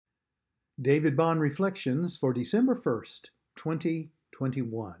David Bond Reflections for December 1st,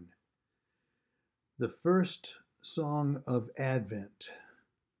 2021. The first song of Advent,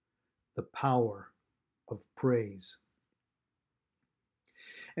 the power of praise.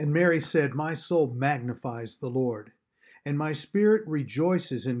 And Mary said, "My soul magnifies the Lord, and my spirit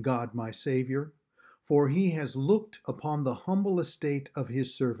rejoices in God my Savior, for he has looked upon the humble estate of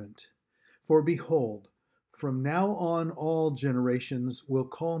his servant. For behold, from now on all generations will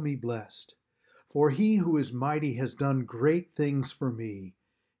call me blessed. For he who is mighty has done great things for me,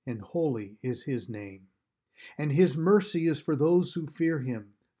 and holy is his name. And his mercy is for those who fear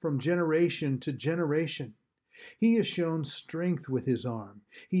him, from generation to generation. He has shown strength with his arm.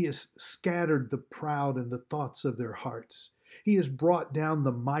 He has scattered the proud in the thoughts of their hearts. He has brought down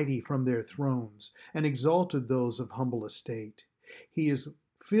the mighty from their thrones, and exalted those of humble estate. He has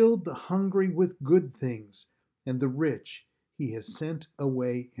filled the hungry with good things, and the rich he has sent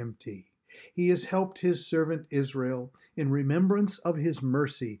away empty. He has helped his servant Israel in remembrance of his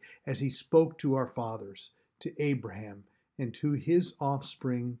mercy, as he spoke to our fathers, to Abraham, and to his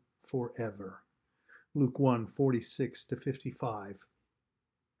offspring forever." Luke 1:46-55.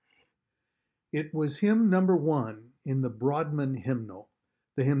 It was hymn number 1 in the Broadman hymnal,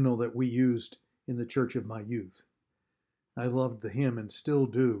 the hymnal that we used in the church of my youth. I loved the hymn and still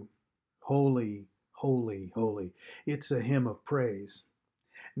do. Holy, holy, holy. It's a hymn of praise.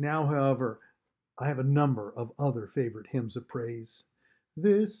 Now, however, I have a number of other favorite hymns of praise.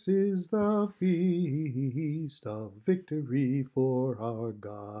 This is the feast of victory for our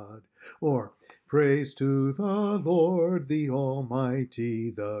God. Or, praise to the Lord, the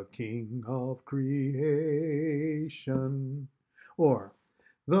Almighty, the King of creation. Or,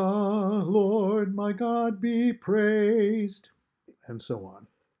 the Lord my God be praised, and so on.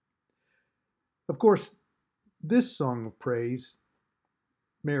 Of course, this song of praise,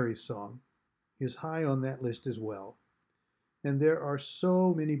 Mary's song, is high on that list as well. And there are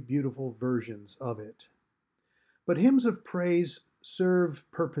so many beautiful versions of it. But hymns of praise serve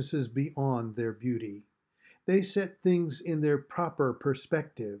purposes beyond their beauty. They set things in their proper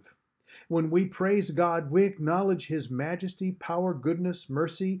perspective. When we praise God, we acknowledge his majesty, power, goodness,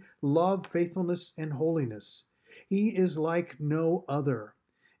 mercy, love, faithfulness, and holiness. He is like no other.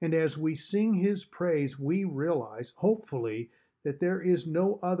 And as we sing his praise, we realize, hopefully, that there is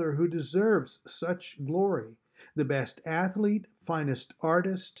no other who deserves such glory. The best athlete, finest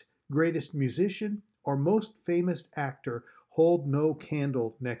artist, greatest musician, or most famous actor hold no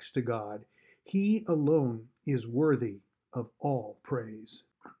candle next to God. He alone is worthy of all praise.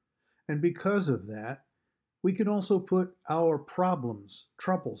 And because of that, we can also put our problems,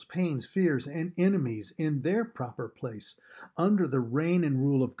 troubles, pains, fears, and enemies in their proper place under the reign and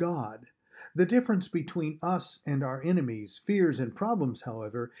rule of God. The difference between us and our enemies, fears, and problems,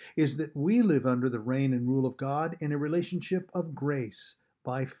 however, is that we live under the reign and rule of God in a relationship of grace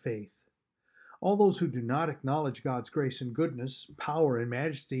by faith. All those who do not acknowledge God's grace and goodness, power and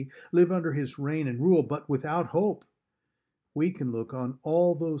majesty, live under his reign and rule, but without hope. We can look on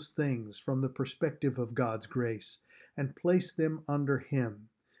all those things from the perspective of God's grace and place them under him.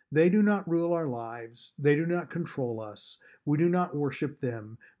 They do not rule our lives. They do not control us. We do not worship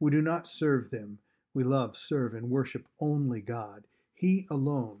them. We do not serve them. We love, serve, and worship only God. He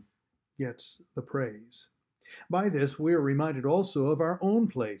alone gets the praise. By this, we are reminded also of our own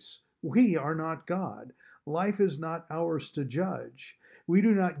place. We are not God. Life is not ours to judge. We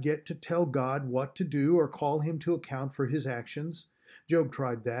do not get to tell God what to do or call him to account for his actions. Job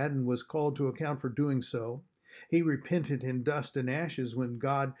tried that and was called to account for doing so. He repented in dust and ashes when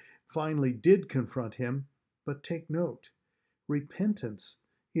God finally did confront him. But take note, repentance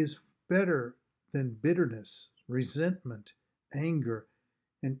is better than bitterness, resentment, anger,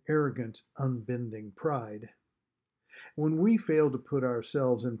 and arrogant, unbending pride. When we fail to put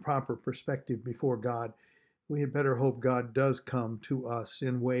ourselves in proper perspective before God, we had better hope God does come to us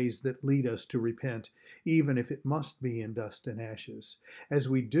in ways that lead us to repent, even if it must be in dust and ashes. As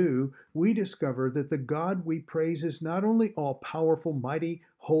we do, we discover that the God we praise is not only all-powerful, mighty,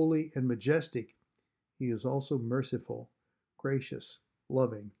 holy, and majestic, he is also merciful, gracious,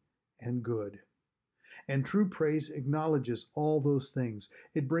 loving, and good. And true praise acknowledges all those things.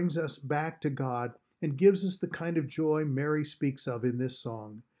 It brings us back to God and gives us the kind of joy Mary speaks of in this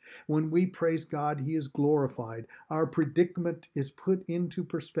song. When we praise God, he is glorified. Our predicament is put into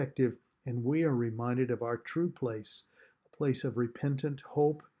perspective, and we are reminded of our true place, a place of repentant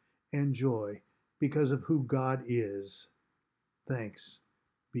hope and joy because of who God is. Thanks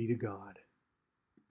be to God.